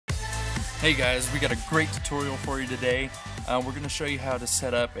Hey guys, we got a great tutorial for you today. We're going to show you how to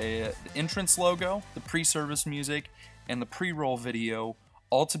set up the entrance logo, the pre-service music, and the pre-roll video,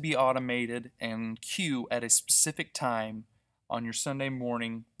 all to be automated and queue at a specific time on your Sunday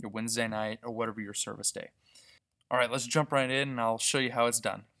morning, your Wednesday night, or whatever your service day. Alright, let's jump right in and I'll show you how it's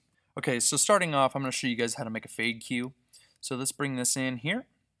done. Okay, so starting off, I'm going to show you guys how to make a fade cue. So let's bring this in here,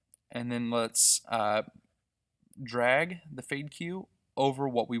 and then let's drag the fade cue over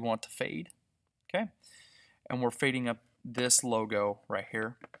what we want to fade. Okay, and we're fading up this logo right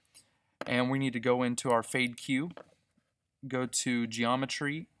here, and we need to go into our fade cue, go to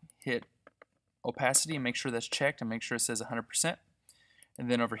geometry, hit opacity and make sure that's checked and make sure it says 100%, and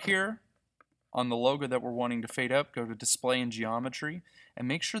then over here on the logo that we're wanting to fade up, go to display and geometry and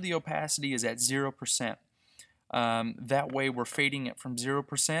make sure the opacity is at 0%. That way we're fading it from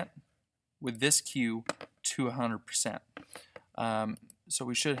 0% with this cue to 100%. So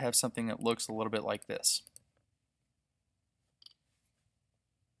we should have something that looks a little bit like this.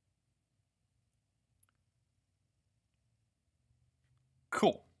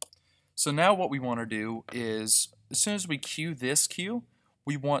 Cool. So now what we want to do is, as soon as we cue this cue,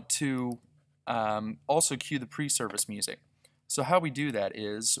 we want to also cue the pre-service music. So how we do that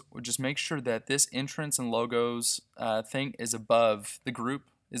is we just make sure that this entrance and logos thing is above, the group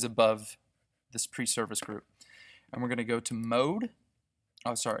is above this pre-service group. And we're going to go to mode.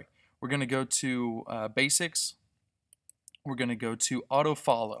 We're going to go to basics. We're going to go to auto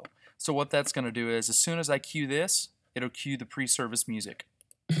follow. So what that's going to do is, as soon as I cue this, it'll cue the pre-service music.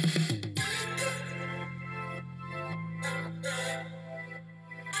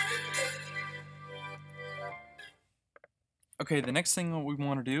 Okay, the next thing that we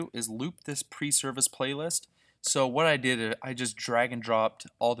want to do is loop this pre-service playlist. So what I did, I just drag and dropped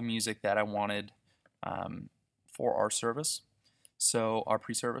all the music that I wanted for our service. So our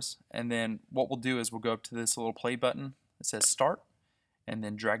pre-service, and then what we'll do is we'll go up to this little play button that says start, and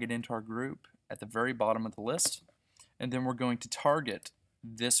then drag it into our group at the very bottom of the list, and then we're going to target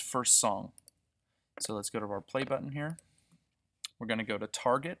this first song. So let's go to our play button here. We're going to go to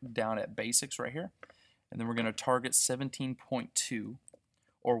target down at basics right here, and then we're going to target 17.2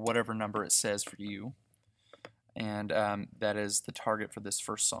 or whatever number it says for you, and that is the target for this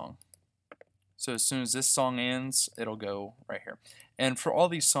first song. So as soon as this song ends, it'll go right here. And for all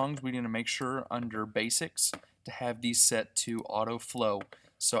these songs, we need to make sure under basics to have these set to auto flow.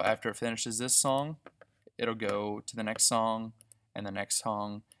 So after it finishes this song, it'll go to the next song and the next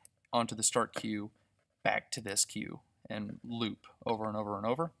song, onto the start cue, back to this cue, and loop over and over and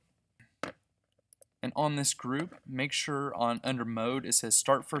over. And on this group, make sure under mode it says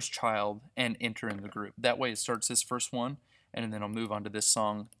start first child and enter in the group. That way it starts this first one, and then it'll move on to this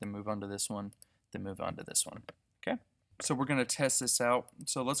song, then move on to this one, then move on to this one. Okay, so we're going to test this out.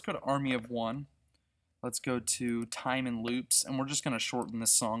 So let's go to Army of One. Let's go to time and loops, and we're just going to shorten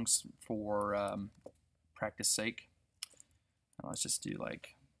this song for practice sake. And let's just do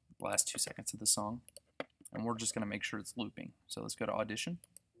like the last 2 seconds of the song, and we're just going to make sure it's looping. So let's go to audition.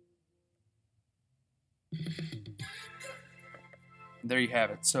 There you have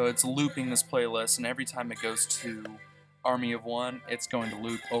it. So it's looping this playlist, and every time it goes to Army of One, it's going to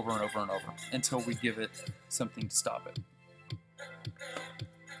loop over and over and over until we give it something to stop it.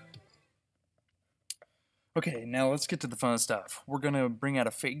 Okay, now let's get to the fun stuff. We're going to bring out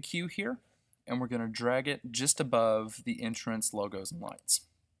a fade cue here, and we're going to drag it just above the entrance logos and lights.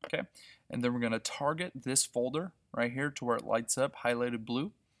 Okay, and then we're going to target this folder right here to where it lights up highlighted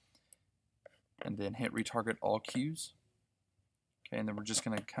blue, and then hit retarget all cues. Okay, and then we're just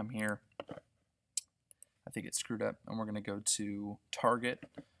going to come here. I think it's screwed up, and we're going to go to target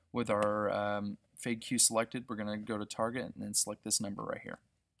with our fade cue selected. We're going to go to target and then select this number right here.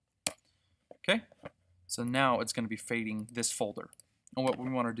 Okay, so now it's going to be fading this folder. And what we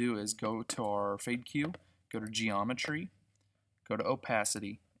want to do is go to our fade cue, go to geometry, go to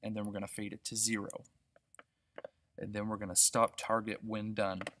opacity, and then we're going to fade it to 0. And then we're going to stop target when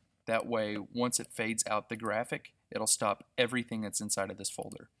done. That way, once it fades out the graphic, it'll stop everything that's inside of this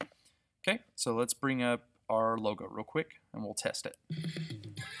folder. Okay, so let's bring up our logo real quick and we'll test it.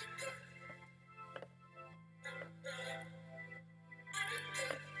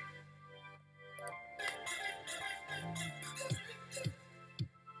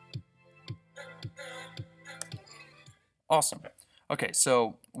 Awesome. Okay,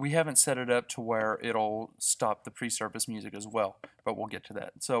 so we haven't set it up to where it'll stop the pre-service music as well, but we'll get to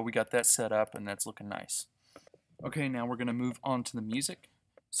that. So we got that set up and that's looking nice. Okay, now we're going to move on to the music.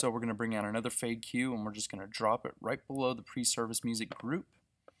 So we're going to bring out another fade cue, and we're just going to drop it right below the pre-service music group.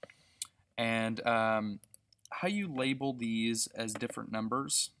 And how you label these as different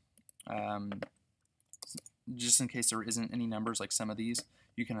numbers just in case there isn't any numbers like some of these,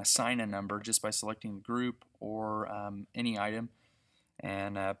 you can assign a number just by selecting the group or any item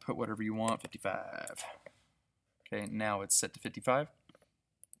and put whatever you want, 55. Okay, now it's set to 55.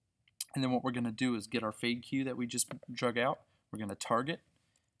 And then what we're going to do is get our fade cue that we just drug out. We're going to target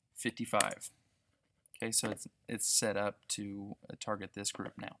 55. Okay, so it's set up to target this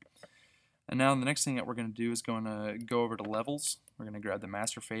group now. And now the next thing that we're going to do is going to go over to levels. We're going to grab the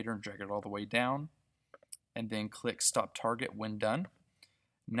master fader and drag it all the way down, and then click stop target when done.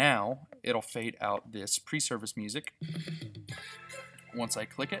 Now it'll fade out this pre-service music once I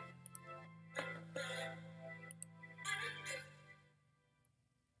click it.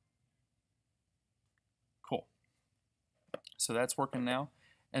 Cool. So that's working now.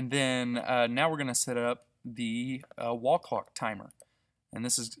 And then now we're going to set up the wall clock timer. And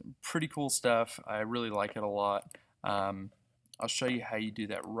this is pretty cool stuff. I really like it a lot. I'll show you how you do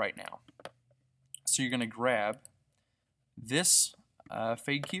that right now. So you're going to grab this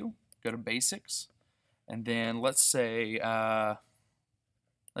fade cue, go to basics, and then let's say,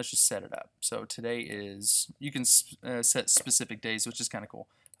 let's just set it up. So today is, you can set specific days, which is kind of cool.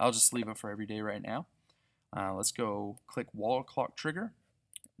 I'll just leave it for every day right now. Let's go click wall clock trigger,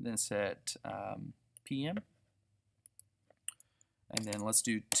 then set PM, and then let's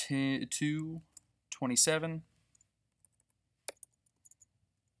do 2:27.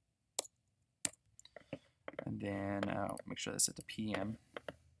 And then make sure that's at the PM.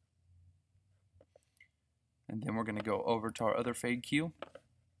 And then we're going to go over to our other fade cue.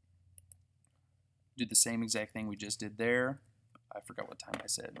 Do the same exact thing we just did there. I forgot what time I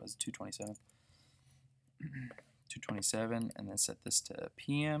said. It was 2:27. 2:27, and then set this to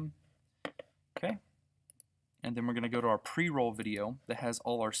PM. Okay. And then we're going to go to our pre-roll video that has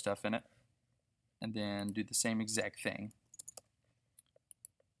all our stuff in it. And then do the same exact thing.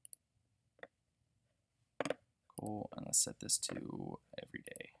 Cool, and let's set this to every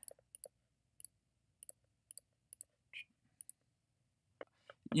day.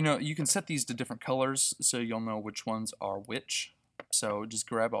 You know, you can set these to different colors so you'll know which ones are which. So just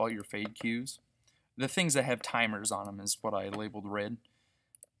grab all your fade cues. The things that have timers on them is what I labeled red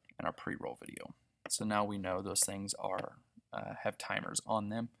in our pre-roll video. So now we know those things are have timers on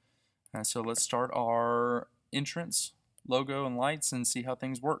them. So let's start our entrance, logo, and lights and see how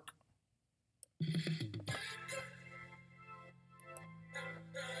things work.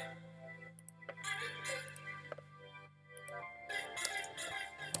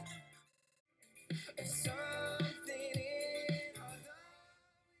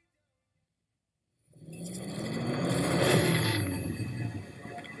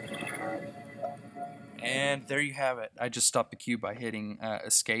 And there you have it. I just stopped the cue by hitting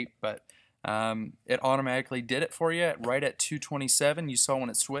escape, but it automatically did it for you right at 2:27. You saw when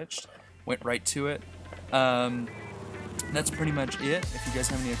it switched, went right to it. That's pretty much it. If you guys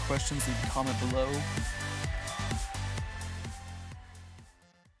have any questions, leave a comment below.